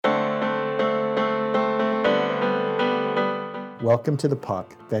Welcome to The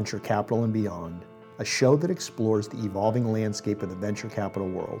Puck, Venture Capital and Beyond, a show that explores the evolving landscape of the venture capital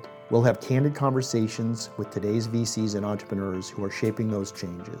world. We'll have candid conversations with today's VCs and entrepreneurs who are shaping those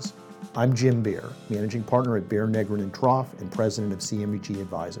changes. I'm Jim Beer, Managing Partner at Beer, Negrin and Troff and President of CMG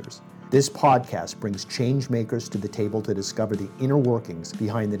Advisors. This podcast brings change makers to the table to discover the inner workings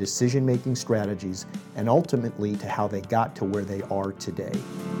behind the decision-making strategies and ultimately to how they got to where they are today.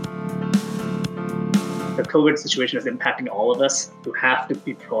 The COVID situation is impacting all of us who have to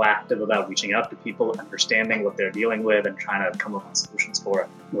be proactive about reaching out to people, understanding what they're dealing with, and trying to come up with solutions for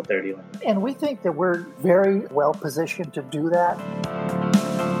what they're dealing with. And we think that we're very well positioned to do that.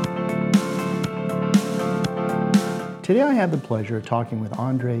 Today I have the pleasure of talking with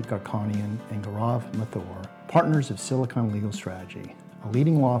Gharakhanian and Gaurav Mathur, partners of Silicon Legal Strategy, a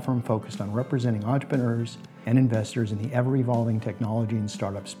leading law firm focused on representing entrepreneurs and investors in the ever-evolving technology and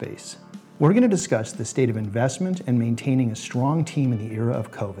startup space. We're going to discuss the state of investment and maintaining a strong team in the era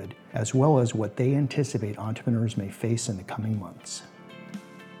of COVID, as well as what they anticipate entrepreneurs may face in the coming months.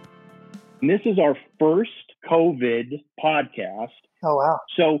 This is our first COVID podcast. Oh, wow.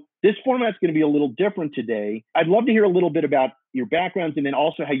 So this format's going to be a little different today. I'd love to hear a little bit about your backgrounds and then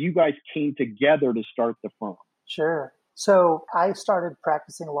also how you guys came together to start the firm. Sure. So I started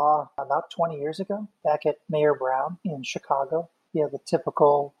practicing law about 20 years ago, back at Mayer Brown in Chicago. You have the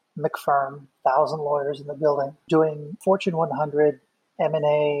typical McFirm, 1,000 lawyers in the building, doing Fortune 100,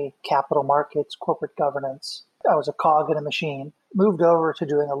 M&A, capital markets, corporate governance. I was a cog in a machine. Moved over to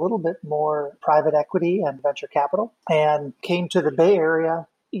doing a little bit more private equity and venture capital and came to the Bay Area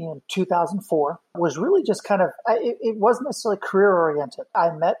in 2004. Was really just kind of, it wasn't necessarily career oriented.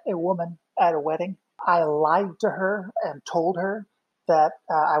 I met a woman at a wedding. I lied to her and told her that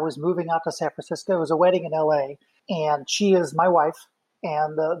I was moving out to San Francisco. It was a wedding in LA and she is my wife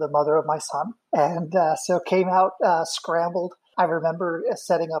and the mother of my son. And so came out, scrambled. I remember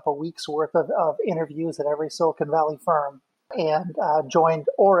setting up a week's worth of interviews at every Silicon Valley firm and joined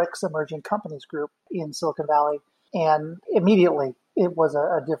Oryx Emerging Companies Group in Silicon Valley. And immediately it was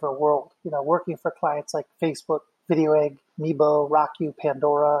a different world, working for clients like Facebook, VideoEgg, Nebo, RockU,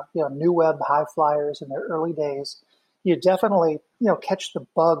 Pandora, New Web high flyers in their early days. You definitely, catch the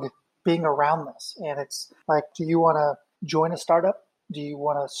bug being around this. And it's like, do you want to join a startup? Do you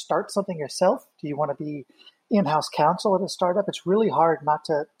want to start something yourself? Do you want to be in-house counsel at a startup? It's really hard not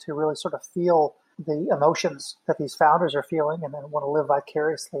to really sort of feel the emotions that these founders are feeling and then want to live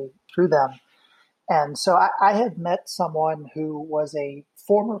vicariously through them. And so I had met someone who was a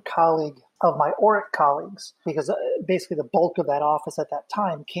former colleague of my Oryx colleagues, because basically the bulk of that office at that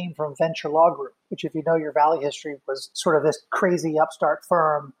time came from Venture Law Group, which, if you know your Valley history, was sort of this crazy upstart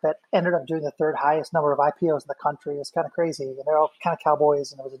firm that ended up doing the third highest number of IPOs in the country. It's kind of crazy. And they're all kind of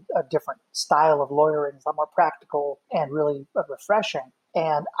cowboys, and it was a different style of lawyering. It's a lot more practical and really refreshing.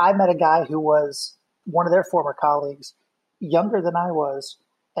 And I met a guy who was one of their former colleagues, younger than I was,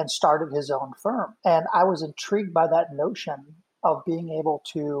 and started his own firm. And I was intrigued by that notion of being able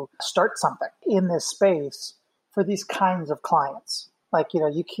to start something in this space for these kinds of clients. Like,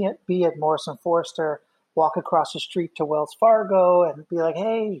 you can't be at Morrison Foerster, walk across the street to Wells Fargo and be like,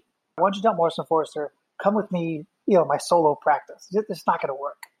 hey, why don't you tell Morrison Foerster, come with me, my solo practice. It's not going to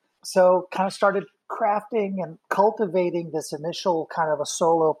work. So kind of started crafting and cultivating this initial kind of a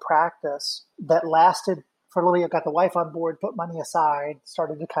solo practice that lasted for a little bit. I got the wife on board, put money aside,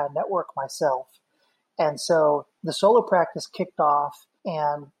 started to kind of network myself. And so the solo practice kicked off,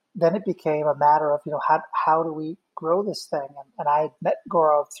 and then it became a matter of, how do we grow this thing? And I met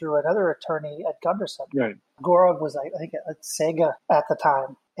Gaurav through another attorney at Gunderson. Right. Gaurav was, I think, at Sega at the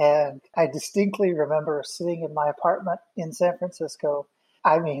time. And I distinctly remember sitting in my apartment in San Francisco,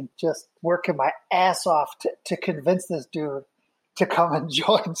 just working my ass off to convince this dude to come and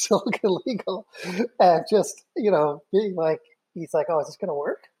join Silicon Legal. And just, being like, he's like, oh, is this going to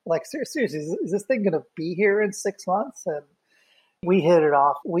work? Like, seriously, is this thing going to be here in 6 months? And we hit it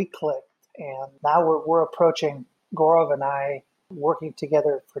off. We clicked. And now we're approaching, Gaurav and I, working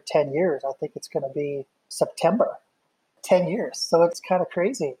together for 10 years. I think it's going to be September, 10 years. So it's kind of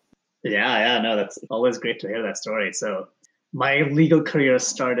crazy. Yeah, no, that's always great to hear that story. So my legal career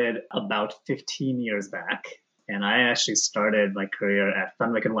started about 15 years back. And I actually started my career at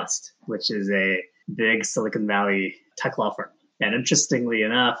Fenwick & West, which is a big Silicon Valley tech law firm. And interestingly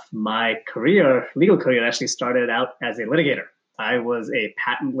enough, my legal career actually started out as a litigator. I was a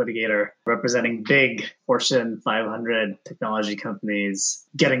patent litigator representing big Fortune 500 technology companies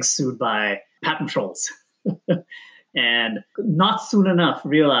getting sued by patent trolls. And not soon enough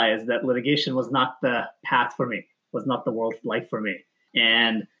realized that litigation was not the path for me, was not the world of life for me.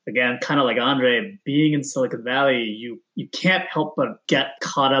 And again, kind of like Andre, being in Silicon Valley, you can't help but get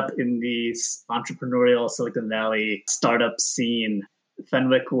caught up in these entrepreneurial Silicon Valley startup scene.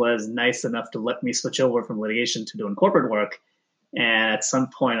 Fenwick was nice enough to let me switch over from litigation to doing corporate work. And at some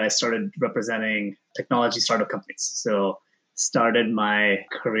point, I started representing technology startup companies. So started my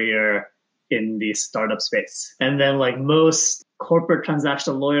career in the startup space. And then like most corporate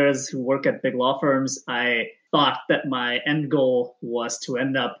transactional lawyers who work at big law firms, I thought that my end goal was to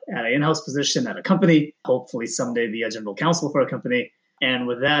end up at an in-house position at a company, hopefully someday be a general counsel for a company. And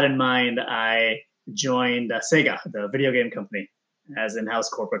with that in mind, I joined Sega, the video game company, as in-house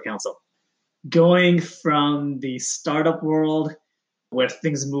corporate counsel. Going from the startup world where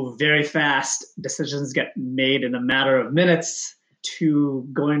things move very fast, decisions get made in a matter of minutes, to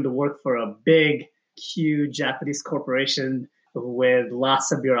going to work for a big, huge Japanese corporation with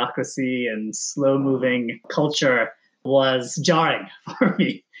lots of bureaucracy and slow-moving culture was jarring for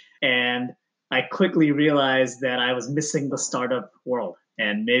me. And I quickly realized that I was missing the startup world,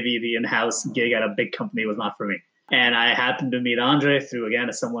 and maybe the in-house gig at a big company was not for me. And I happened to meet Andre through, again,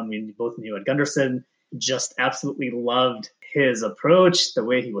 as someone we both knew at Gunderson. Just absolutely loved his approach, the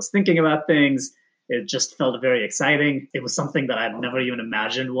way he was thinking about things. It just felt very exciting. It was something that I'd never even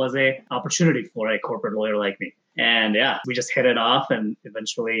imagined was an opportunity for a corporate lawyer like me. And yeah, we just hit it off, and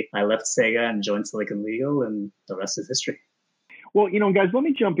eventually I left Sega and joined Silicon Legal, and the rest is history. Well, guys, let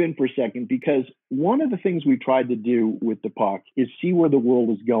me jump in for a second, because one of the things we tried to do with the puck is see where the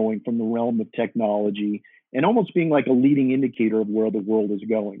world is going from the realm of technology and almost being like a leading indicator of where the world is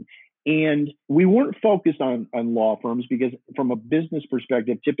going. And we weren't focused on law firms because from a business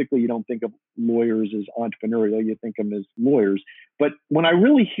perspective, typically you don't think of lawyers as entrepreneurial, you think of them as lawyers. But when I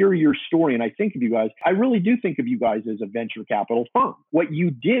really hear your story and I think of you guys, I really do think of you guys as a venture capital firm. What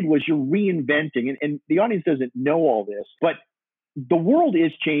you did was you're reinventing, and the audience doesn't know all this, but the world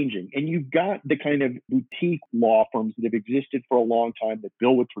is changing, and you've got the kind of boutique law firms that have existed for a long time that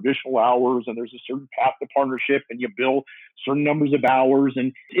bill with traditional hours, and there's a certain path to partnership, and you bill certain numbers of hours,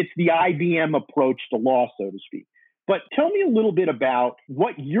 and it's the IBM approach to law, so to speak. But tell me a little bit about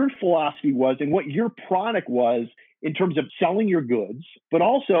what your philosophy was and what your product was in terms of selling your goods, but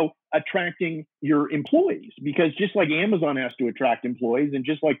also attracting your employees. Because just like Amazon has to attract employees, and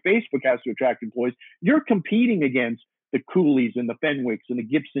just like Facebook has to attract employees, you're competing against the Coolies and the Fenwicks and the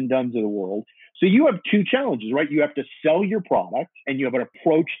Gibson Dunns of the world. So you have two challenges, right? You have to sell your product, and you have an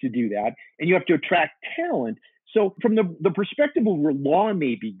approach to do that, and you have to attract talent. So from the perspective of where law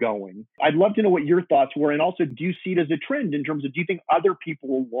may be going, I'd love to know what your thoughts were. And also, do you see it as a trend in terms of, do you think other people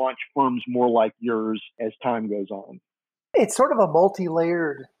will launch firms more like yours as time goes on? It's sort of a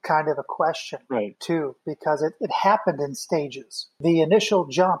multi-layered kind of a question, right, too, because it happened in stages. The initial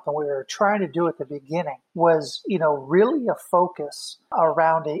jump, and we were trying to do at the beginning, was, really a focus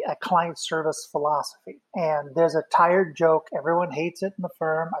around a client service philosophy. And there's a tired joke. Everyone hates it in the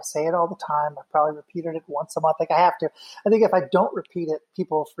firm. I say it all the time. I probably repeated it once a month. I have to. I think if I don't repeat it,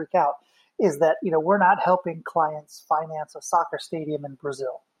 people will freak out, is that, we're not helping clients finance a soccer stadium in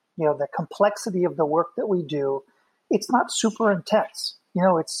Brazil. The complexity of the work that we do, it's not super intense.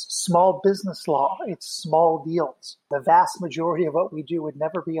 It's small business law. It's small deals. The vast majority of what we do would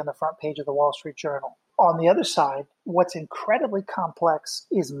never be on the front page of the Wall Street Journal. On the other side, what's incredibly complex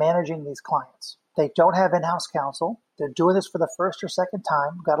is managing these clients. They don't have in-house counsel. They're doing this for the first or second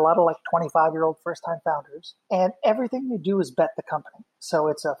time. We've got a lot of 25-year-old first-time founders. And everything they do is bet the company. So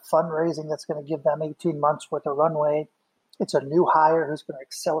it's a fundraising that's going to give them 18 months worth of runway. It's a new hire who's going to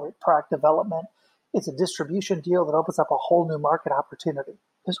accelerate product development. It's a distribution deal that opens up a whole new market opportunity.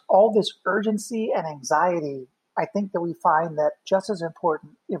 There's all this urgency and anxiety, I think, that we find that just as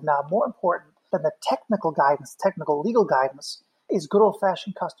important, if not more important, than the technical guidance, technical legal guidance, is good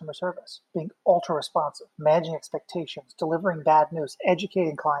old-fashioned customer service, being ultra-responsive, managing expectations, delivering bad news,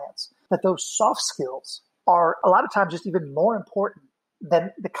 educating clients. That those soft skills are a lot of times just even more important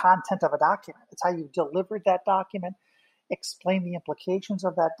than the content of a document. It's how you delivered that document, explain the implications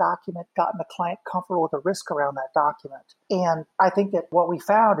of that document, gotten the client comfortable with the risk around that document. And I think that what we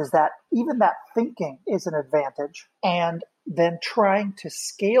found is that even that thinking is an advantage, and then trying to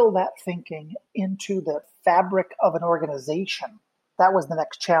scale that thinking into the fabric of an organization, that was the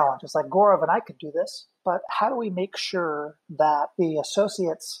next challenge. It's like, Gaurav and I could do this, but how do we make sure that the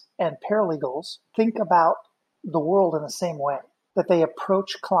associates and paralegals think about the world in the same way? That they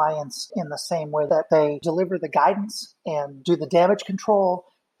approach clients in the same way, that they deliver the guidance and do the damage control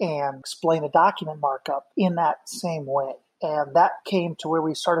and explain a document markup in that same way. And that came to where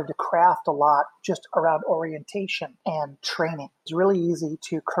we started to craft a lot just around orientation and training. It's really easy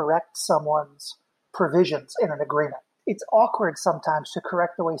to correct someone's provisions in an agreement. It's awkward sometimes to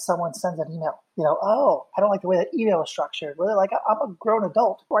correct the way someone sends an email. Oh, I don't like the way that email is structured. Well, like, I'm a grown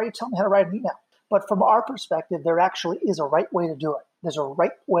adult. Why are you telling me how to write an email? But from our perspective, there actually is a right way to do it. There's a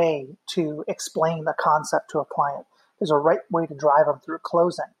right way to explain the concept to a client. There's a right way to drive them through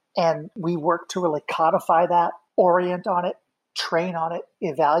closing. And we work to really codify that, orient on it, train on it,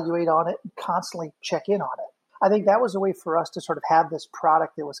 evaluate on it, and constantly check in on it. I think that was a way for us to sort of have this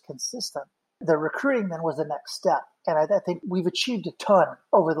product that was consistent. The recruiting then was the next step. And I think we've achieved a ton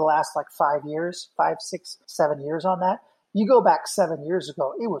over the last 5 years, 5, 6, 7 years on that. You go back 7 years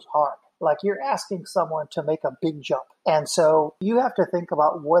ago, it was hard. Like, you're asking someone to make a big jump. And so you have to think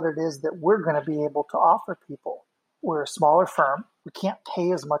about what it is that we're going to be able to offer people. We're a smaller firm. We can't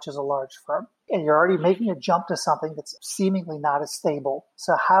pay as much as a large firm. And you're already making a jump to something that's seemingly not as stable.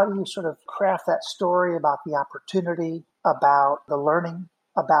 So how do you sort of craft that story about the opportunity, about the learning,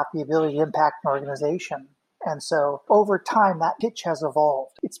 about the ability to impact an organization? And so over time, that pitch has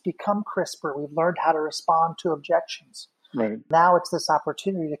evolved. It's become crisper. We've learned how to respond to objections. Right. Now it's this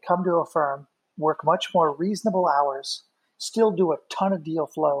opportunity to come to a firm, work much more reasonable hours, still do a ton of deal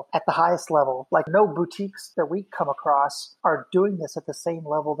flow at the highest level. Like, no boutiques that we come across are doing this at the same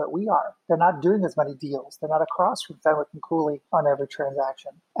level that we are. They're not doing as many deals. They're not across from Fenwick and Cooley on every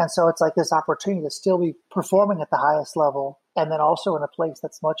transaction. And so it's like this opportunity to still be performing at the highest level, and then also in a place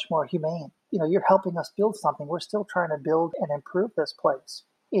that's much more humane. You're helping us build something. We're still trying to build and improve this place.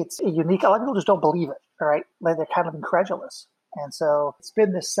 It's a unique, a lot of people just don't believe it, all right? Like, they're kind of incredulous. And so it's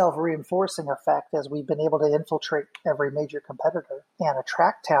been this self-reinforcing effect as we've been able to infiltrate every major competitor and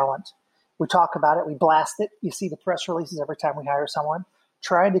attract talent. We talk about it, we blast it. You see the press releases every time we hire someone,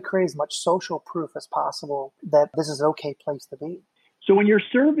 trying to create as much social proof as possible that this is an okay place to be. So when you're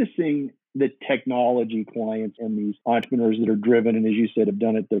servicing the technology clients and these entrepreneurs that are driven, and as you said, have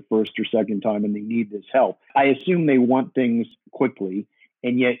done it their first or second time and they need this help, I assume they want things quickly,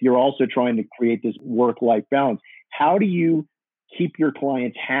 and yet you're also trying to create this work-life balance. How do you keep your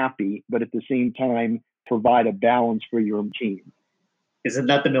clients happy, but at the same time provide a balance for your team? Isn't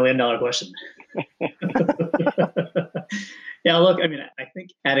that the $1 million question? Yeah, look, I think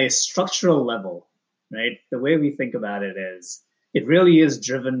at a structural level, right, the way we think about it is, it really is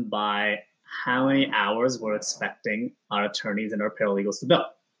driven by how many hours we're expecting our attorneys and our paralegals to bill.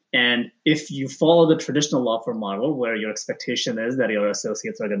 And if you follow the traditional law firm model, where your expectation is that your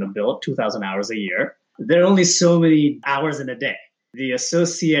associates are going to bill 2,000 hours a year, there are only so many hours in a day. The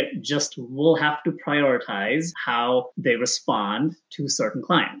associate just will have to prioritize how they respond to certain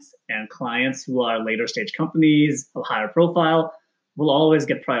clients. And clients who are later stage companies, a higher profile, will always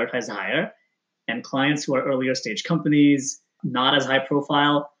get prioritized higher. And clients who are earlier stage companies, not as high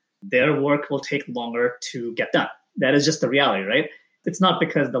profile, their work will take longer to get done. That is just the reality, right? It's not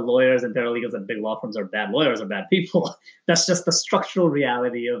because the lawyers and paralegals at big law firms are bad lawyers or bad people. That's just the structural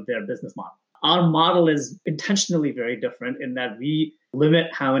reality of their business model. Our model is intentionally very different in that we limit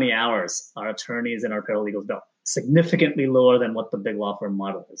how many hours our attorneys and our paralegals bill, significantly lower than what the big law firm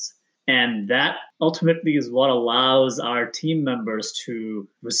model is. And that ultimately is what allows our team members to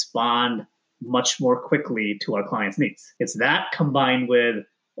respond much more quickly to our clients' needs. It's that combined with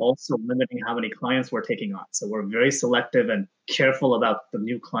also limiting how many clients we're taking on. So we're very selective and careful about the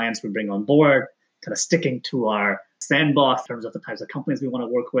new clients we bring on board, kind of sticking to our sandbox in terms of the types of companies we want to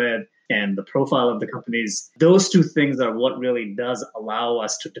work with and the profile of the companies. Those two things are what really does allow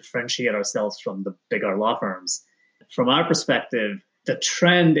us to differentiate ourselves from the bigger law firms. From our perspective, the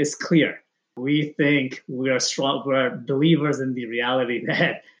trend is clear. We think we're believers in the reality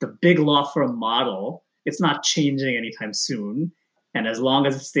that the big law firm model, it's not changing anytime soon. And as long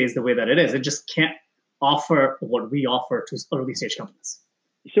as it stays the way that it is, it just can't offer what we offer to early stage companies.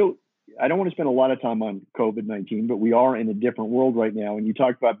 So I don't want to spend a lot of time on COVID-19, but we are in a different world right now. And you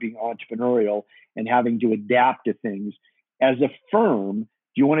talked about being entrepreneurial and having to adapt to things. As a firm, do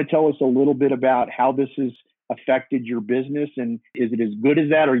you want to tell us a little bit about how this has affected your business? And is it as good as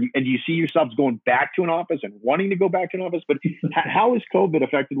that? And do you see yourselves going back to an office and wanting to go back to an office? But how has COVID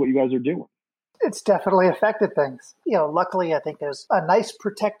affected what you guys are doing? It's definitely affected things. Luckily, I think there's a nice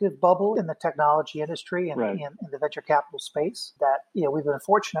protective bubble in the technology industry and Right. in the venture capital space that, we've been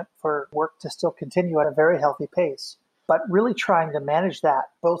fortunate for work to still continue at a very healthy pace. But really trying to manage that,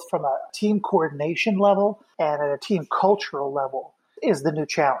 both from a team coordination level and at a team cultural level, is the new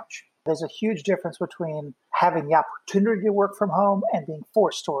challenge. There's a huge difference between having the opportunity to work from home and being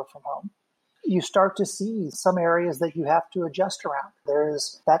forced to work from home. You start to see some areas that you have to adjust around.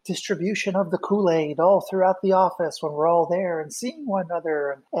 There's that distribution of the Kool-Aid all throughout the office when we're all there and seeing one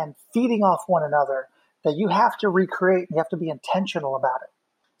another and feeding off one another that you have to recreate and you have to be intentional about it.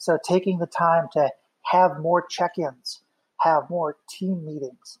 So taking the time to have more check-ins, have more team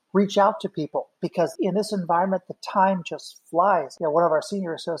meetings, reach out to people, because in this environment, the time just flies. One of our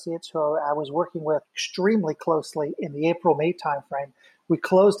senior associates who I was working with extremely closely in the April-May timeframe, we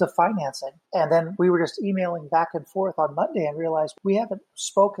closed the financing, and then we were just emailing back and forth on Monday and realized we haven't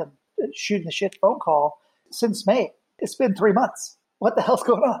spoken, shooting the shit phone call since May. It's been 3 months. What the hell's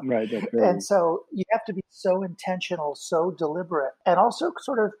going on? Right. That's right. And so you have to be so intentional, so deliberate, and also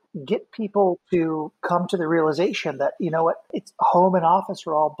sort of get people to come to the realization that, you know what, it's home and office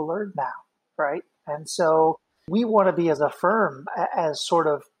are all blurred now, right? And so we want to be, as a firm, as sort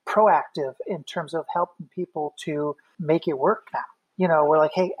of proactive in terms of helping people to make it work now. We're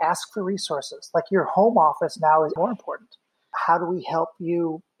like, hey, ask for resources. Like, your home office now is more important. How do we help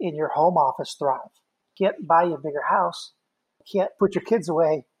you in your home office thrive? Buy you a bigger house. Can't put your kids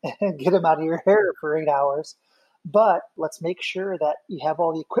away and get them out of your hair for 8 hours. But let's make sure that you have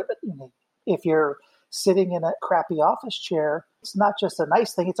all the equipment you need. If you're sitting in a crappy office chair, it's not just a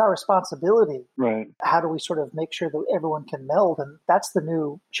nice thing, it's our responsibility. Right. How do we sort of make sure that everyone can meld? And that's the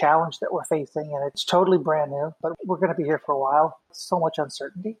new challenge that we're facing. And it's totally brand new, but we're going to be here for a while. So much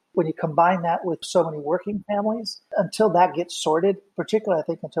uncertainty. When you combine that with so many working families, until that gets sorted, particularly I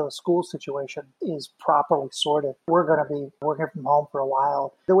think until the school situation is properly sorted, we're going to be working from home for a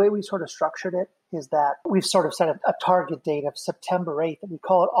while. The way we sort of structured it is that we've sort of set a target date of September 8th, and we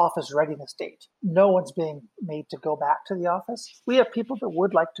call it office readiness date. No one's being made to go back to the office. We have people that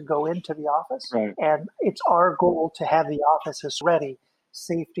would like to go into the office, right, and it's our goal to have the offices ready.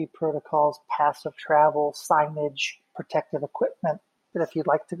 Safety protocols, passive travel, signage, protective equipment, that if you'd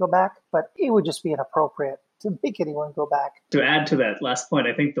like to go back, but it would just be inappropriate to make anyone go back. To add to that last point,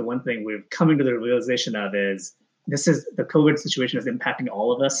 I think the one thing we're coming to the realization of is the COVID situation is impacting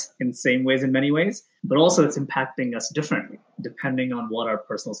all of us in the same ways, in many ways, but also it's impacting us differently depending on what our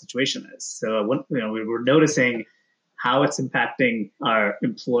personal situation is. So we were noticing how it's impacting our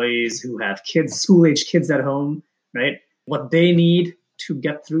employees who have kids, school-age kids at home, right? What they need to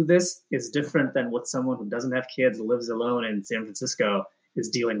get through this is different than what someone who doesn't have kids, lives alone in San Francisco, is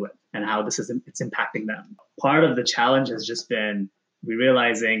dealing with, and how it's impacting them. Part of the challenge has just been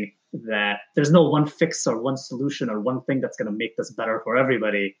realizing that there's no one fix or one solution or one thing that's going to make this better for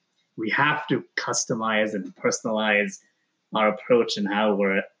everybody. We have to customize and personalize our approach and how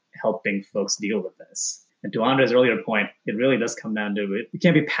we're helping folks deal with this. And to Andre's earlier point, it really does come down to it. You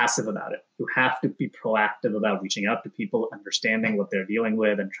can't be passive about it. You have to be proactive about reaching out to people, understanding what they're dealing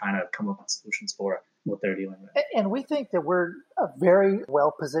with, and trying to come up with solutions for what they're dealing with. And we think that we're very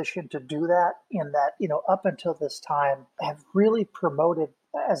well positioned to do that, in that, up until this time, have really promoted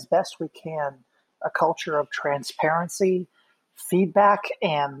as best we can a culture of transparency, feedback,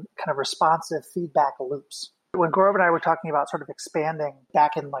 and kind of responsive feedback loops. When Gaurav and I were talking about sort of expanding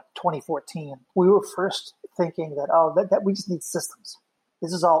back in 2014, we were first thinking that we just need systems.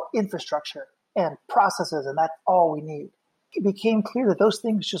 This is all infrastructure and processes, and that's all we need. It became clear that those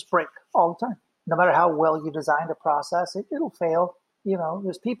things just break all the time. No matter how well you designed a process, it'll fail.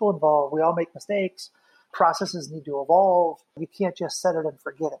 There's people involved. We all make mistakes. Processes need to evolve. You can't just set it and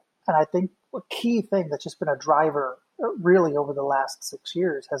forget it. And I think a key thing that's just been a driver really over the last 6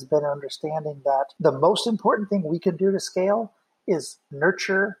 years has been understanding that the most important thing we can do to scale is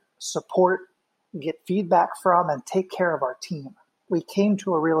nurture, support, get feedback from, and take care of our team. We came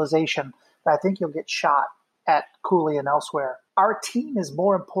to a realization that I think you'll get shot at Cooley and elsewhere. Our team is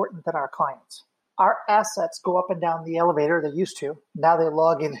more important than our clients. Our assets go up and down the elevator. They used to. Now they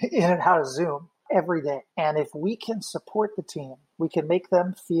log in and out of Zoom every day. And if we can support the team, we can make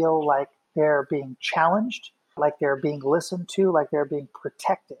them feel like they're being challenged, like they're being listened to, like they're being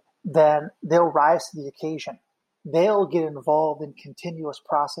protected, then they'll rise to the occasion. They'll get involved in continuous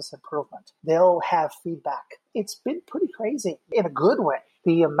process improvement. They'll have feedback. It's been pretty crazy in a good way,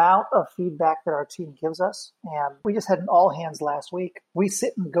 the amount of feedback that our team gives us. And we just had an all hands last week. We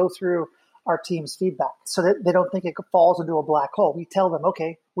sit and go through our team's feedback so that they don't think it falls into a black hole. We tell them,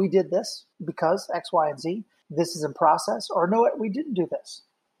 okay, we did this because X, Y, and Z. This is in process. Or no, we didn't do this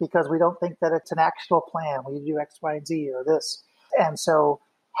because we don't think that it's an actual plan. We do X, Y, and Z or this. And so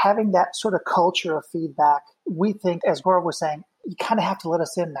having that sort of culture of feedback, we think, as Gaurav was saying, you kind of have to let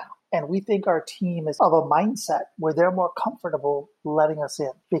us in now. And we think our team is of a mindset where they're more comfortable letting us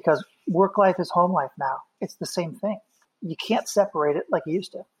in, because work life is home life now. It's the same thing. You can't separate it like you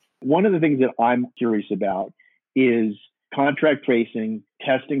used to. One of the things that I'm curious about is contract tracing,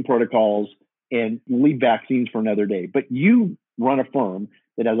 testing protocols, and leave vaccines for another day. But you run a firm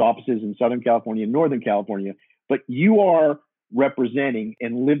that has offices in Southern California and Northern California, but you are representing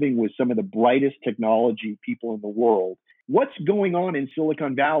and living with some of the brightest technology people in the world. What's going on in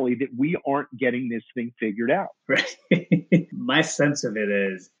Silicon Valley that we aren't getting this thing figured out? Right. My sense of it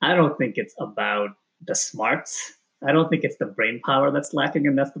is, I don't think it's about the smarts. I don't think it's the brain power that's lacking,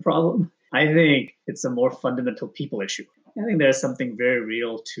 and that's the problem. I think it's a more fundamental people issue. I think there's something very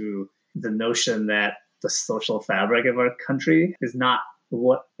real to the notion that the social fabric of our country is not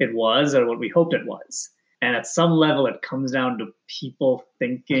what it was or what we hoped it was. And at some level, it comes down to people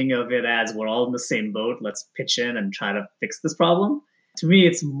thinking of it as we're all in the same boat. Let's pitch in and try to fix this problem. To me,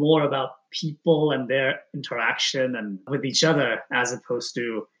 it's more about people and their interaction and with each other, as opposed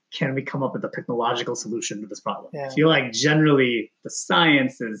to can we come up with a technological solution to this problem? Yeah. I feel like generally the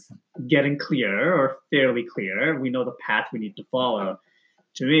science is getting clear or fairly clear. We know the path we need to follow.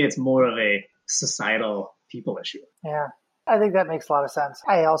 To me, it's more of a societal people issue. Yeah. I think that makes a lot of sense.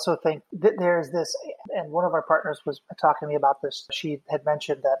 I also think that there's this, and one of our partners was talking to me about this. She had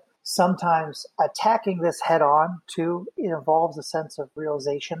mentioned that sometimes attacking this head on too, it involves a sense of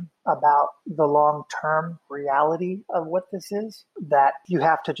realization about the long-term reality of what this is, that you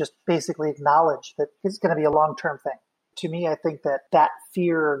have to just basically acknowledge that it's going to be a long-term thing. To me, I think that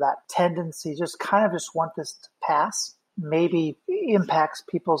fear, that tendency, just kind of just want this to pass, maybe impacts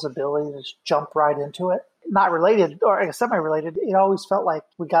people's ability to just jump right into it. Not related or semi-related, it always felt like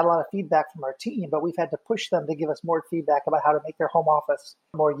we got a lot of feedback from our team, but we've had to push them to give us more feedback about how to make their home office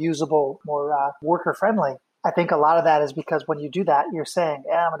more usable, more worker-friendly. I think a lot of that is because when you do that, you're saying,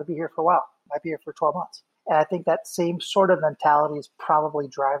 I'm going to be here for a while. I might be here for 12 months. And I think that same sort of mentality is probably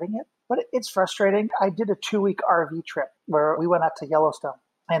driving it. But it's frustrating. I did a 2-week RV trip where we went out to Yellowstone.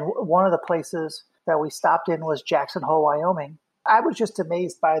 And one of the places that we stopped in was Jackson Hole, Wyoming. I was just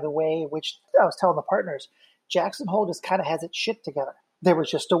amazed by the way which I was telling the partners, Jackson Hole just kind of has its shit together. There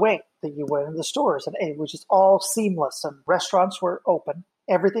was just a way that you went in the stores and it was just all seamless and restaurants were open.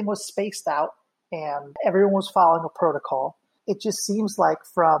 Everything was spaced out and everyone was following a protocol. It just seems like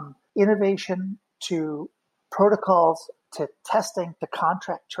from innovation to protocols to testing to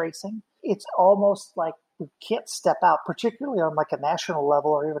contract tracing, it's almost like we can't step out, particularly on like a national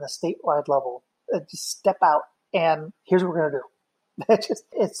level or even a statewide level. Just step out and here's what we're going to do.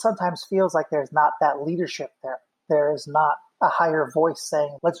 It sometimes feels like there's not that leadership there. There is not a higher voice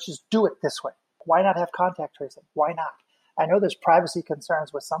saying, let's just do it this way. Why not have contact tracing? Why not? I know there's privacy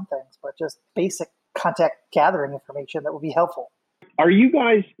concerns with some things, but just basic contact gathering information that would be helpful. Are you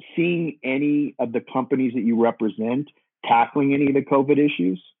guys seeing any of the companies that you represent tackling any of the COVID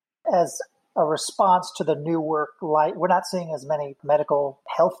issues? As a response to the new work, like we're not seeing as many medical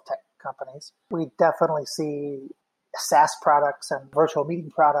health tech companies. We definitely see SaaS products and virtual meeting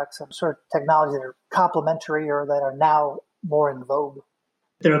products and sort of technology that are complementary or that are now more in vogue.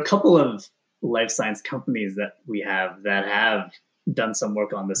 There are a couple of life science companies that we have that have done some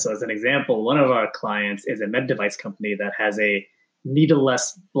work on this. So as an example, one of our clients is a med device company that has a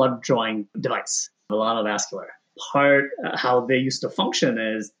needleless blood drawing device, vascular. How they used to function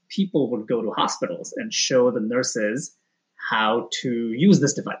is people would go to hospitals and show the nurses how to use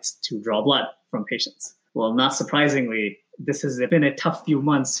this device to draw blood from patients. Well, not surprisingly, this has been a tough few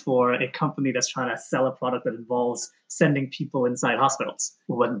months for a company that's trying to sell a product that involves sending people inside hospitals.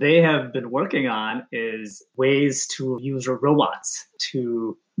 What they have been working on is ways to use robots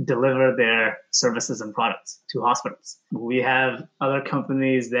to deliver their services and products to hospitals. We have other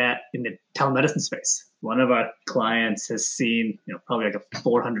companies that in the telemedicine space. One of our clients has seen, probably like a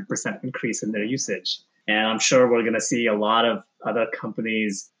 400% increase in their usage. And I'm sure we're going to see a lot of other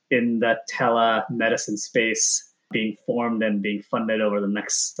companies in the telemedicine space being formed and being funded over the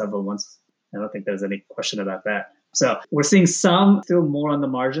next several months. I don't think there's any question about that. So we're seeing some still more on the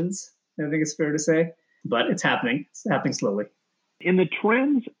margins, I think it's fair to say, but it's happening. It's happening slowly. In the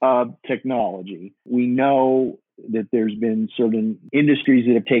trends of technology, we know that there's been certain industries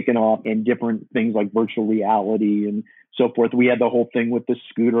that have taken off in different things like virtual reality and so forth. We had the whole thing with the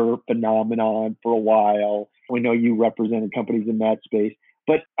scooter phenomenon for a while. We know you represented companies in that space.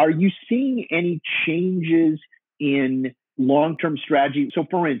 But are you seeing any changes in long-term strategy? So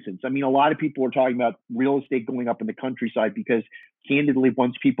for instance, a lot of people are talking about real estate going up in the countryside because candidly,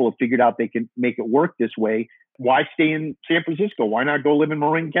 once people have figured out they can make it work this way, why stay in San Francisco? Why not go live in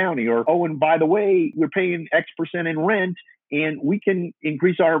Marin County? Or, and by the way, we're paying X% in rent and we can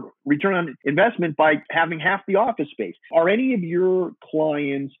increase our return on investment by having half the office space. Are any of your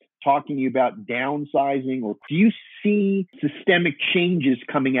clients talking to you about downsizing, or do you see systemic changes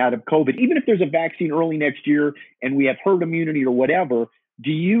coming out of COVID? Even if there's a vaccine early next year and we have herd immunity or whatever,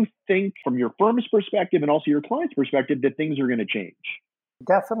 do you think from your firm's perspective and also your client's perspective that things are going to change?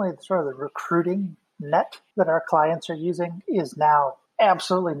 Definitely sort of the recruiting net that our clients are using is now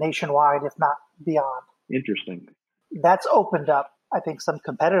absolutely nationwide, if not beyond. Interesting. That's opened up, I think, some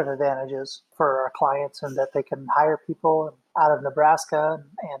competitive advantages for our clients, and that they can hire people out of Nebraska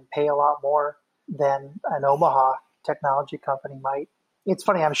and pay a lot more than an Omaha technology company might. It's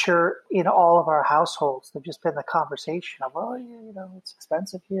funny, I'm sure in all of our households, there's just been the conversation of, well, it's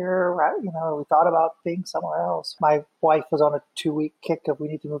expensive here. Right? We thought about being somewhere else. My wife was on a 2-week kick of we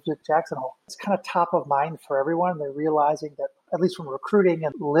need to move to Jackson Hole. It's kind of top of mind for everyone. They're realizing that, at least from recruiting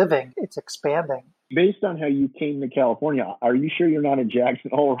and living, it's expanding. Based on how you came to California, are you sure you're not in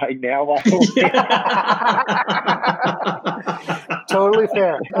Jackson Hole right now? Totally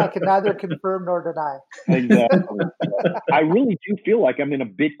fair. I can neither confirm nor deny. Exactly. I really do feel like I'm in a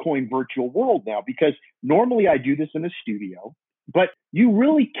Bitcoin virtual world now, because normally I do this in a studio, but you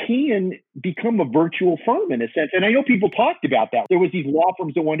really can become a virtual firm in a sense. And I know people talked about that. There was these law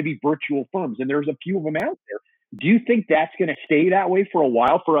firms that wanted to be virtual firms, and there's a few of them out there. Do you think that's going to stay that way for a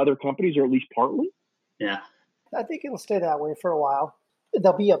while for other companies, or at least partly? Yeah. I think it'll stay that way for a while.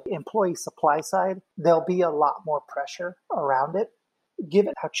 There'll be an employee supply side. There'll be a lot more pressure around it,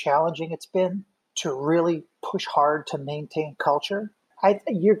 given how challenging it's been to really push hard to maintain culture.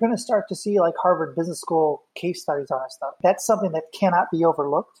 You're going to start to see like Harvard Business School case studies on that stuff. That's something that cannot be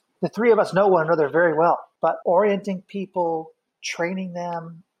overlooked. The three of us know one another very well, but orienting people, training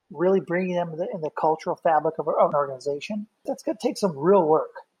them, really bringing them in the cultural fabric of an organization, that's going to take some real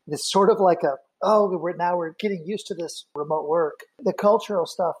work. It's sort of like we're getting used to this remote work. The cultural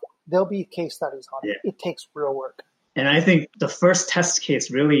stuff, there'll be case studies on it. It takes real work. And I think the first test case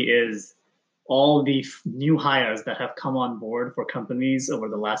really is all the new hires that have come on board for companies over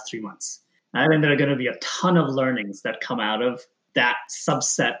the last 3 months. And I think there are going to be a ton of learnings that come out of that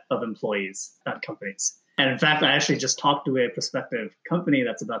subset of employees at companies. And in fact, I actually just talked to a prospective company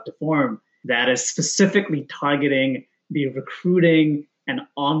that's about to form that is specifically targeting the recruiting and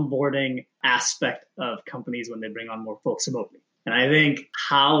onboarding aspect of companies when they bring on more folks remotely. And I think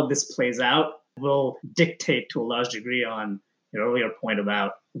how this plays out will dictate to a large degree on your earlier point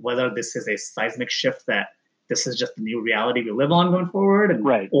about whether this is a seismic shift that this is just the new reality we live on going forward,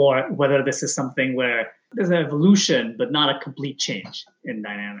 or whether this is something where there's an evolution, but not a complete change in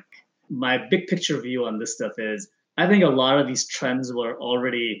dynamic. My big picture view on this stuff is I think a lot of these trends were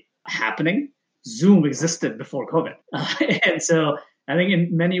already happening. Zoom existed before COVID. And so I think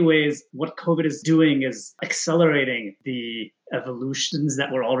in many ways, what COVID is doing is accelerating the evolutions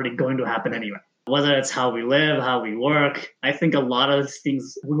that were already going to happen anyway. Whether it's how we live, how we work, I think a lot of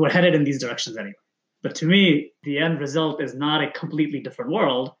things, we were headed in these directions anyway. But to me, the end result is not a completely different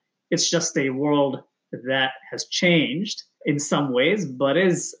world. It's just a world that has changed in some ways, but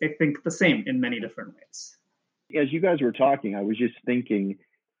is, I think, the same in many different ways. As you guys were talking, I was just thinking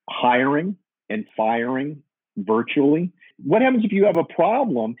hiring and firing virtually. What happens if you have a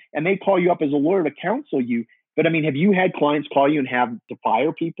problem and they call you up as a lawyer to counsel you? But I mean, have you had clients call you and have to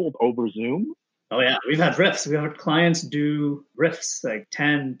fire people over Zoom? Oh, yeah. We've had RIFs. We've had clients do RIFs, like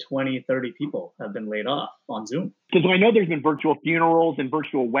 10, 20, 30 people have been laid off on Zoom. Because I know there's been virtual funerals and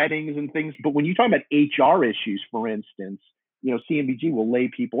virtual weddings and things. But when you talk about HR issues, for instance, CMBG will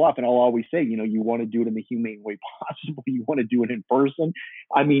lay people off. And I'll always say, you want to do it in the humane way possible. You want to do it in person.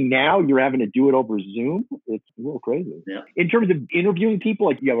 I mean, now you're having to do it over Zoom. It's a little crazy. Yeah. In terms of interviewing people,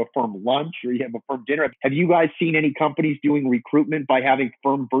 like you have a firm lunch or you have a firm dinner. Have you guys seen any companies doing recruitment by having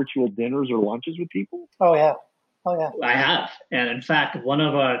firm virtual dinners or lunches with people? Oh, yeah. I have. And in fact, one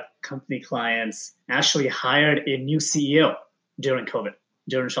of our company clients actually hired a new CEO during COVID,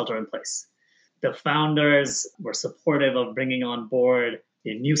 during shelter in place. The founders were supportive of bringing on board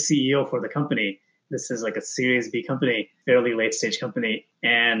a new CEO for the company. This is like a Series B company, fairly late stage company.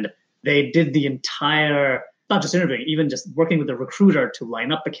 And they did the entire, not just interviewing, even just working with the recruiter to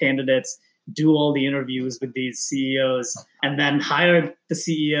line up the candidates, do all the interviews with these CEOs, and then hired the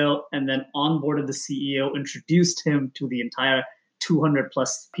CEO and then onboarded the CEO, introduced him to the entire 200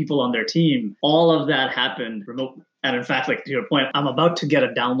 plus people on their team. All of that happened remotely. And in fact, like to your point, I'm about to get a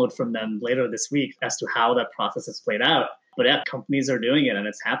download from them later this week as to how that process has played out. But yeah, companies are doing it and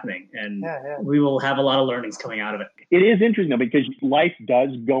it's happening. And we will have a lot of learnings coming out of it. It is interesting though, because life does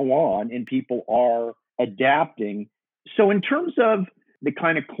go on and people are adapting. So in terms of the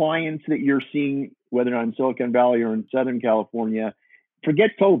kind of clients that you're seeing, whether or not in Silicon Valley or in Southern California,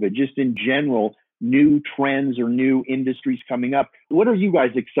 forget COVID, just in general, new trends or new industries coming up. What are you guys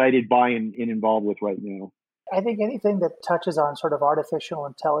excited by and involved with right now? I think anything that touches on sort of artificial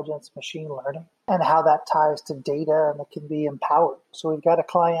intelligence, machine learning, and how that ties to data and it can be empowered. So we've got a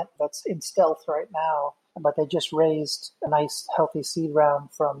client that's in stealth right now, but they just raised a nice, healthy seed round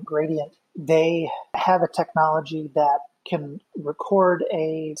from Gradient. They have a technology that can record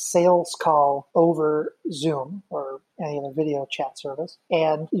a sales call over Zoom or any other video chat service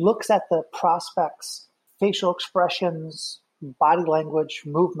and looks at the prospect's facial expressions, body language,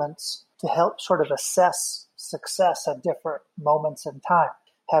 movements to help sort of assess success at different moments in time.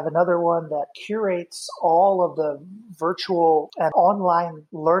 Have another one that curates all of the virtual and online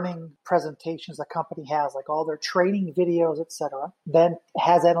learning presentations the company has, like all their training videos, etc. Then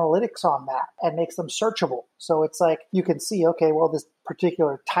has analytics on that and makes them searchable. So it's like you can see, okay, well, this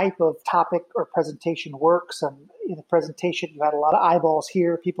particular type of topic or presentation works. And in the presentation, you had a lot of eyeballs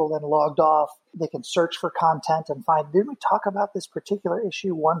here. People then logged off. They can search for content and find, did we talk about this particular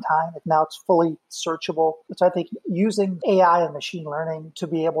issue one time? Now it's fully searchable. So I think using AI and machine learning to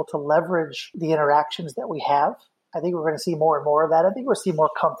be able to leverage the interactions that we have, I think we're going to see more and more of that. I think we'll see more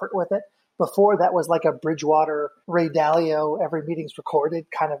comfort with it. Before, that was like a Bridgewater, Ray Dalio, every meeting's recorded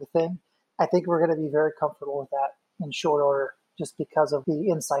kind of a thing. I think we're going to be very comfortable with that in short order just because of the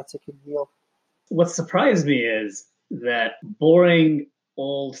insights it can yield. What surprised me is that boring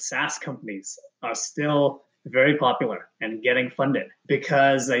old SaaS companies are still very popular and getting funded,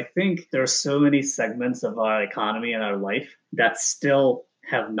 because I think there are so many segments of our economy and our life that still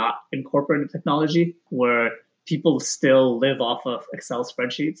have not incorporated technology, where people still live off of Excel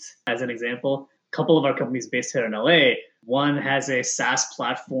spreadsheets. As an example, a couple of our companies based here in LA, one has a SaaS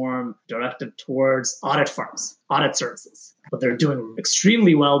platform directed towards audit firms, audit services. But they're doing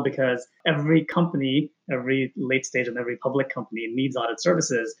extremely well because every company, every late stage and every public company needs audit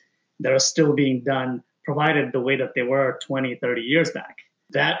services that are still being done, provided the way that they were 20, 30 years back.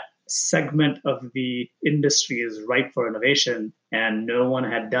 That segment of the industry is ripe for innovation, and no one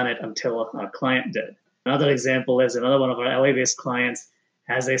had done it until our client did. Another example is another one of our LA-based clients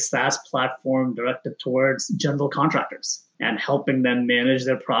has a SaaS platform directed towards general contractors and helping them manage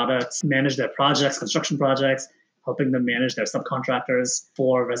their products, manage their projects, construction projects, helping them manage their subcontractors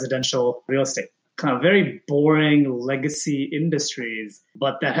for residential real estate. Kind of very boring legacy industries,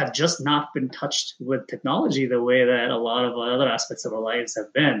 but that have just not been touched with technology the way that a lot of other aspects of our lives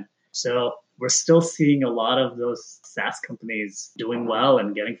have been. So we're still seeing a lot of those SaaS companies doing well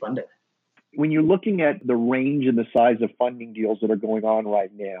and getting funded. When you're looking at the range and the size of funding deals that are going on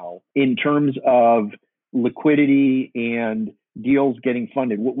right now, in terms of liquidity and deals getting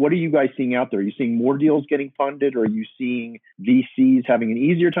funded, what are you guys seeing out there? Are you seeing more deals getting funded? Or are you seeing VCs having an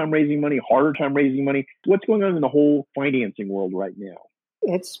easier time raising money, harder time raising money? What's going on in the whole financing world right now?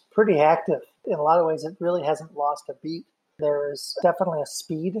 It's pretty active. In a lot of ways, it really hasn't lost a beat. There is definitely a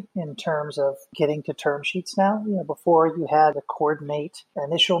speed in terms of getting to term sheets now. Before you had to coordinate an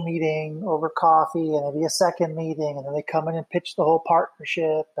initial meeting over coffee and maybe a second meeting, and then they come in and pitch the whole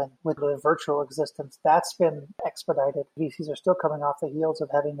partnership. And with the virtual existence, that's been expedited. VCs are still coming off the heels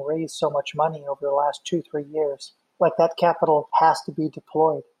of having raised so much money over the last 2-3 years. Like, that capital has to be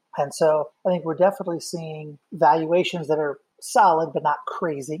deployed. And so I think we're definitely seeing valuations that are solid but not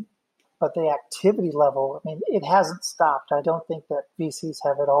crazy. But the activity level, I mean, it hasn't stopped. I don't think that VCs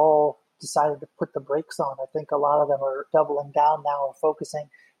have at all decided to put the brakes on. I think a lot of them are doubling down now and focusing,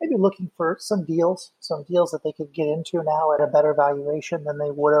 maybe looking for some deals that they could get into now at a better valuation than they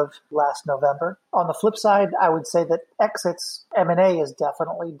would have last November. On the flip side, I would say that exits, M&A is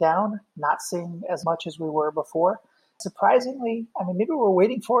definitely down, not seeing as much as we were before. Surprisingly, I mean, maybe we're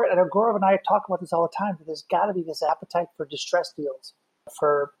waiting for it. I know Gaurav and I talk about this all the time, but there's got to be this appetite for distressed deals,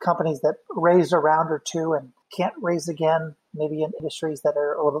 for companies that raised a round or two and can't raise again, maybe in industries that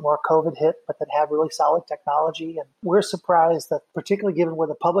are a little bit more COVID hit, but that have really solid technology. And we're surprised that, particularly given where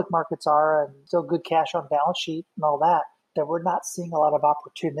the public markets are and still good cash on balance sheet and all that, that we're not seeing a lot of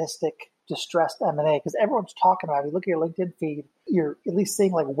opportunistic distressed M&A, because everyone's talking about it. You look at your LinkedIn feed, you're at least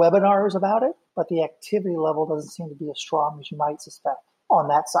seeing like webinars about it, but the activity level doesn't seem to be as strong as you might suspect on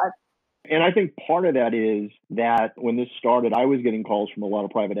that side. And I think part of that is that when this started, I was getting calls from a lot of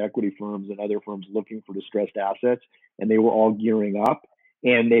private equity firms and other firms looking for distressed assets, and they were all gearing up,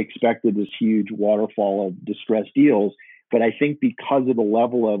 and they expected this huge waterfall of distressed deals. But I think because of the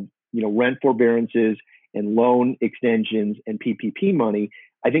level of, rent forbearances and loan extensions and PPP money,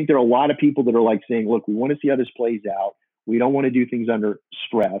 I think there are a lot of people that are like saying, look, we want to see how this plays out. We don't want to do things under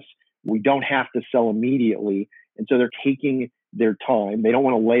stress. We don't have to sell immediately. And so they're taking their time. They don't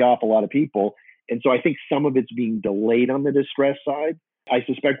want to lay off a lot of people. And so I think some of it's being delayed on the distress side. I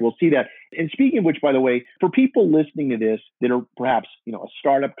suspect we'll see that. And speaking of which, by the way, for people listening to this that are perhaps, a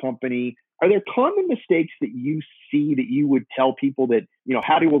startup company, are there common mistakes that you see that you would tell people that,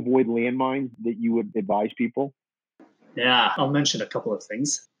 how to avoid landmines that you would advise people? Yeah, I'll mention a couple of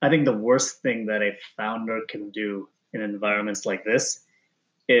things. I think the worst thing that a founder can do in environments like this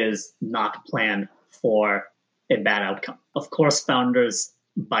is not plan for a bad outcome. Of course, founders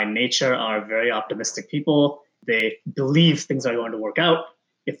by nature are very optimistic people. They believe things are going to work out.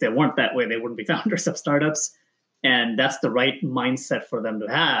 If they weren't that way, they wouldn't be founders of startups. And that's the right mindset for them to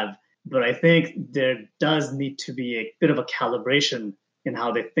have. But I think there does need to be a bit of a calibration in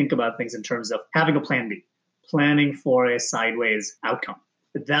how they think about things in terms of having a plan B, planning for a sideways outcome.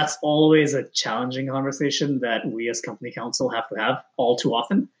 That's always a challenging conversation that we as company counsel have to have all too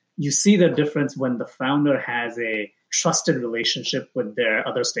often. You see the difference when the founder has a trusted relationship with their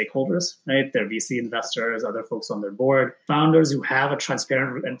other stakeholders, right? Their VC investors, other folks on their board, founders who have a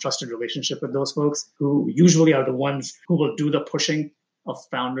transparent and trusted relationship with those folks, who usually are the ones who will do the pushing of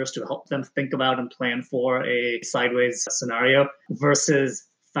founders to help them think about and plan for a sideways scenario, versus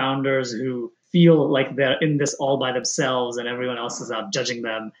founders who feel like they're in this all by themselves and everyone else is out judging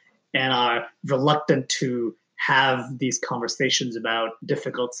them and are reluctant to have these conversations about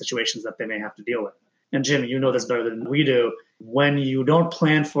difficult situations that they may have to deal with. And Jim, you know this better than we do. When you don't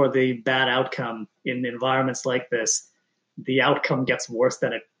plan for the bad outcome in environments like this, the outcome gets worse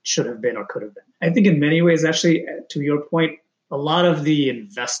than it should have been or could have been. I think in many ways, actually, to your point, a lot of the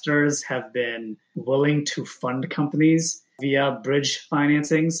investors have been willing to fund companies via bridge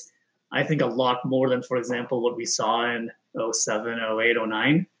financings. I think a lot more than, for example, what we saw in 07, 08,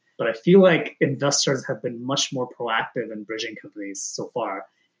 09. But I feel like investors have been much more proactive in bridging companies so far.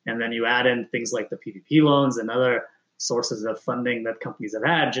 And then you add in things like the PPP loans and other sources of funding that companies have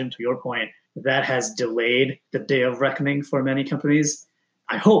had. Jim, to your point, that has delayed the day of reckoning for many companies.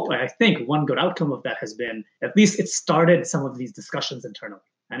 I think one good outcome of that has been, at least it started some of these discussions internally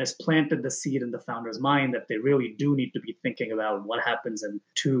and has planted the seed in the founder's mind that they really do need to be thinking about what happens in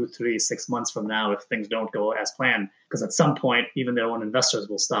 2, 3, 6 months from now if things don't go as planned. Because at some point, even their own investors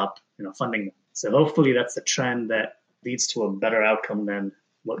will stop, funding them. So hopefully that's a trend that leads to a better outcome than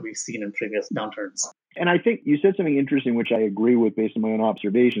what we've seen in previous downturns. And I think you said something interesting, which I agree with based on my own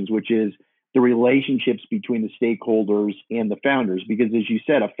observations, which is the relationships between the stakeholders and the founders. Because as you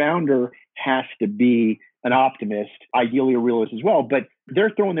said, a founder has to be an optimist, ideally a realist as well, but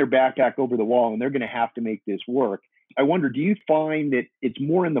they're throwing their backpack over the wall and they're going to have to make this work. I wonder, do you find that it's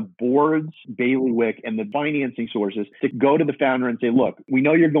more in the board's bailiwick and the financing sources to go to the founder and say, look, we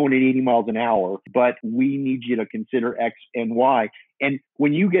know you're going at 80 miles an hour, but we need you to consider X and Y. And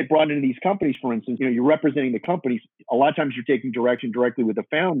when you get brought into these companies, for instance, you're representing the companies. A lot of times you're taking direction directly with the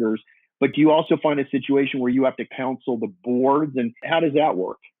founders, but do you also find a situation where you have to counsel the boards? And how does that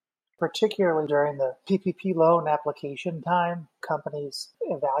work? Particularly during the PPP loan application time, companies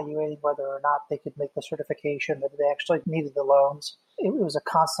evaluating whether or not they could make the certification that they actually needed the loans. It was a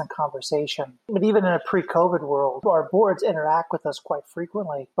constant conversation. But even in a pre-COVID world, our boards interact with us quite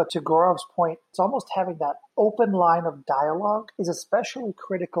frequently. But to Gaurav's point, it's almost having that open line of dialogue is especially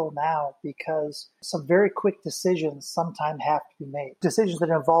critical now because some very quick decisions sometimes have to be made. Decisions that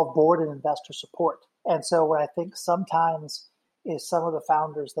involve board and investor support. And so what I think sometimes is some of the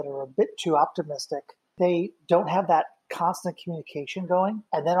founders that are a bit too optimistic, they don't have that constant communication going.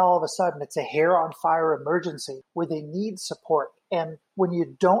 And then all of a sudden it's a hair on fire emergency where they need support. And when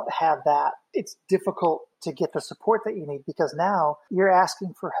you don't have that, it's difficult to get the support that you need because now you're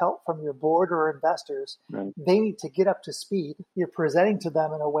asking for help from your board or investors. Right. They need to get up to speed. You're presenting to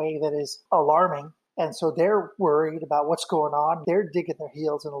them in a way that is alarming. And so they're worried about what's going on. They're digging their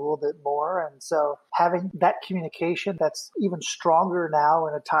heels in a little bit more. And so having that communication that's even stronger now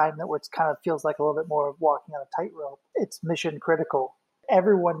in a time that where it kind of feels like a little bit more of walking on a tightrope, it's mission critical.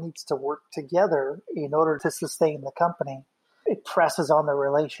 Everyone needs to work together in order to sustain the company. It presses on the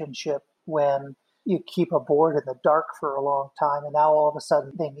relationship when you keep a board in the dark for a long time, and now all of a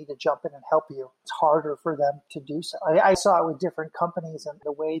sudden they need to jump in and help you. It's harder for them to do so. I saw it with different companies and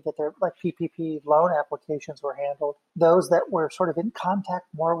the way that their like PPP loan applications were handled. Those that were sort of in contact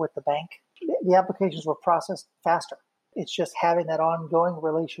more with the bank, the applications were processed faster. It's just having that ongoing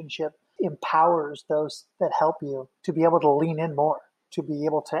relationship empowers those that help you to be able to lean in more, to be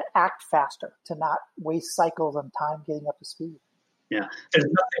able to act faster, to not waste cycles and time getting up to speed. Yeah, there's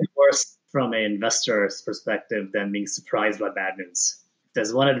nothing worse from an investor's perspective than being surprised by bad news.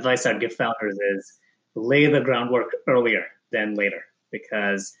 There's one advice I'd give founders is lay the groundwork earlier than later,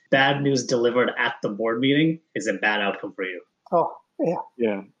 because bad news delivered at the board meeting is a bad outcome for you. Oh, yeah.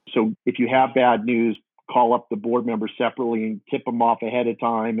 Yeah. So if you have bad news, call up the board members separately and tip them off ahead of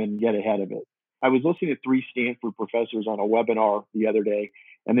time and get ahead of it. I was listening to 3 Stanford professors on a webinar the other day,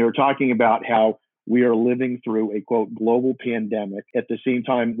 and they were talking about how we are living through a, quote, global pandemic. At the same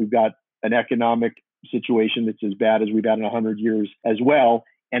time, we've got an economic situation that's as bad as we've had in 100 years as well.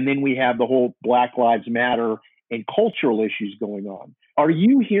 And then we have the whole Black Lives Matter and cultural issues going on. Are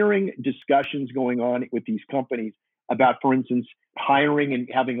you hearing discussions going on with these companies about, for instance, hiring and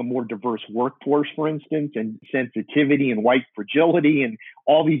having a more diverse workforce, for instance, and sensitivity and white fragility and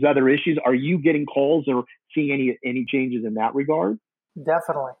all these other issues? Are you getting calls or seeing any changes in that regard?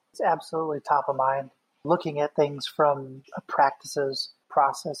 Definitely. It's absolutely top of mind. Looking at things from a practices,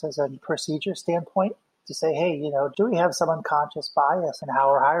 processes, and procedure standpoint to say, hey, do we have some unconscious bias in how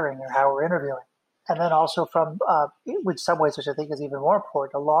we're hiring or how we're interviewing? And then also from, in some ways, which I think is even more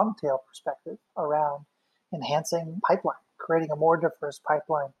important, a long tail perspective around enhancing pipeline, creating a more diverse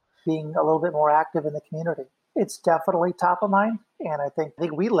pipeline, being a little bit more active in the community. It's definitely top of mind. And I think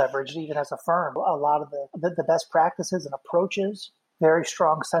we leveraged, even as a firm, a lot of the best practices and approaches, very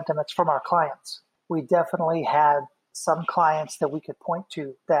strong sentiments from our clients. We definitely had some clients that we could point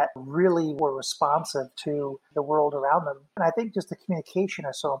to that really were responsive to the world around them. And I think just the communication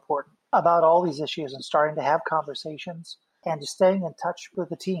is so important about all these issues and starting to have conversations and just staying in touch with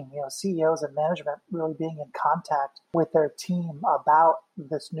the team, CEOs and management really being in contact with their team about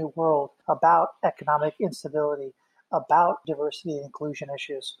this new world, about economic instability, about diversity and inclusion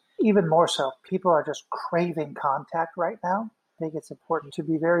issues. Even more so, people are just craving contact right now. I think it's important to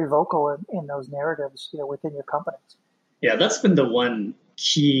be very vocal in those narratives, within your companies. Yeah, that's been the one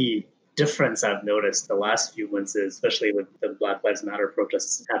key difference I've noticed the last few months, especially with the Black Lives Matter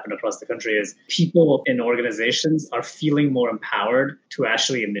protests happen across the country, is people in organizations are feeling more empowered to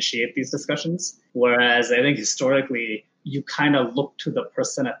actually initiate these discussions. Whereas I think historically, you kind of look to the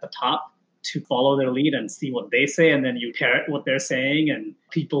person at the top to follow their lead and see what they say, and then you parrot what they're saying. And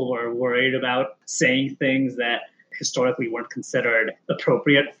people were worried about saying things that historically weren't considered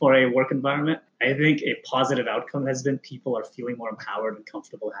appropriate for a work environment. I think a positive outcome has been people are feeling more empowered and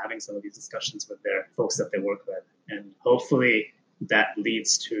comfortable having some of these discussions with their folks that they work with. And hopefully that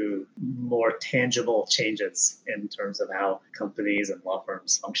leads to more tangible changes in terms of how companies and law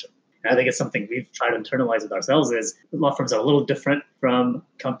firms function. And I think it's something we've tried to internalize with ourselves is law firms are a little different from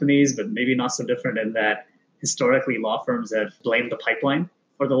companies, but maybe not so different in that historically law firms have blamed the pipeline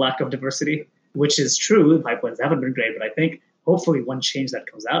for the lack of diversity, which is true. The pipelines haven't been great, but I think hopefully one change that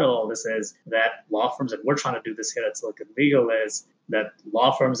comes out of all this is that law firms, and we're trying to do this here at Silicon Legal, is that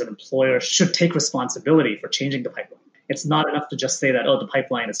law firms and employers should take responsibility for changing the pipeline. It's not enough to just say that, the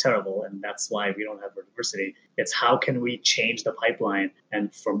pipeline is terrible and that's why we don't have diversity. It's how can we change the pipeline?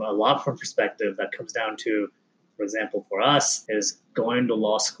 And from a law firm perspective, that comes down to, for example, for us, is going to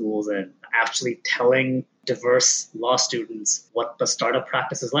law schools and actually telling diverse law students what the startup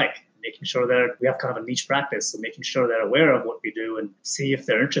practice is like. Making sure that we have kind of a niche practice, so making sure they're aware of what we do and see if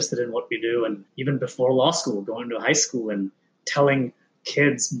they're interested in what we do. And even before law school, going to high school and telling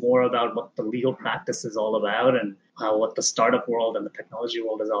kids more about what the legal practice is all about and what the startup world and the technology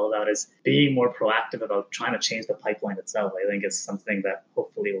world is all about, is being more proactive about trying to change the pipeline itself. I think is something that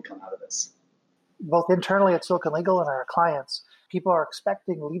hopefully will come out of this. Both internally at Silicon Legal and our clients, people are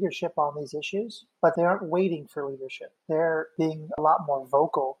expecting leadership on these issues, but they aren't waiting for leadership. They're being a lot more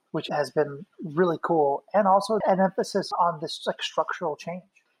vocal, which has been really cool. And also an emphasis on this structural change.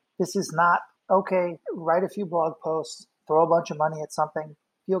 This is not, okay, write a few blog posts, throw a bunch of money at something,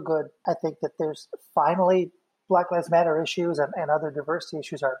 feel good. I think that there's finally Black Lives Matter issues and other diversity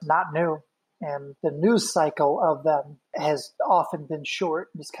issues are not new. And the news cycle of them has often been short,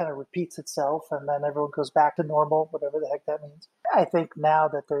 just kind of repeats itself, and then everyone goes back to normal, whatever the heck that means. I think now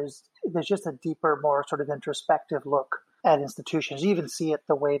that there's just a deeper, more sort of introspective look at institutions. You even see it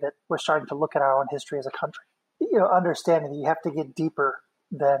the way that we're starting to look at our own history as a country. Understanding that you have to get deeper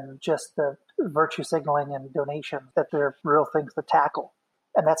than just the virtue signaling and donations, that there are real things to tackle.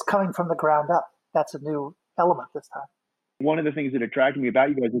 And that's coming from the ground up. That's a new element this time. One of the things that attracted me about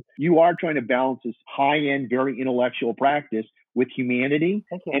you guys is you are trying to balance this high-end, very intellectual practice with humanity.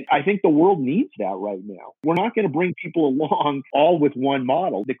 Thank you. And I think the world needs that right now. We're not going to bring people along all with one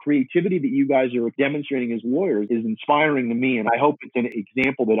model. The creativity that you guys are demonstrating as lawyers is inspiring to me. And I hope it's an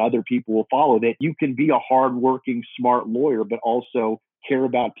example that other people will follow, that you can be a hardworking, smart lawyer, but also care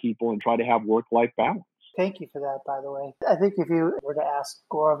about people and try to have work-life balance. Thank you for that, by the way. I think if you were to ask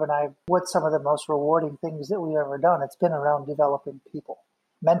Gaurav and I what's some of the most rewarding things that we've ever done, it's been around developing people,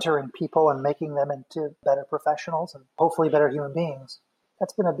 mentoring people and making them into better professionals and hopefully better human beings.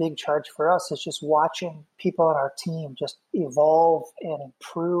 That's been a big charge for us, is just watching people on our team just evolve and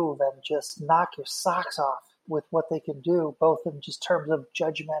improve and just knock your socks off with what they can do, both in just terms of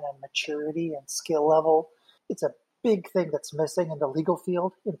judgment and maturity and skill level. It's a big thing that's missing in the legal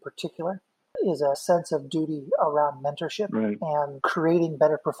field in particular, is a sense of duty around mentorship and creating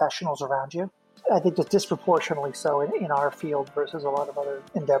better professionals around you. I think it's disproportionately so in our field versus a lot of other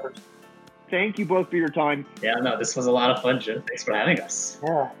endeavors. thank you both for your time. Yeah, no, this was a lot of fun, Jim. Thanks for having us.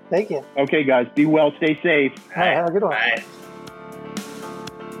 Yeah, thank you. Okay, guys, be well, stay safe. All right, have a good one. Bye.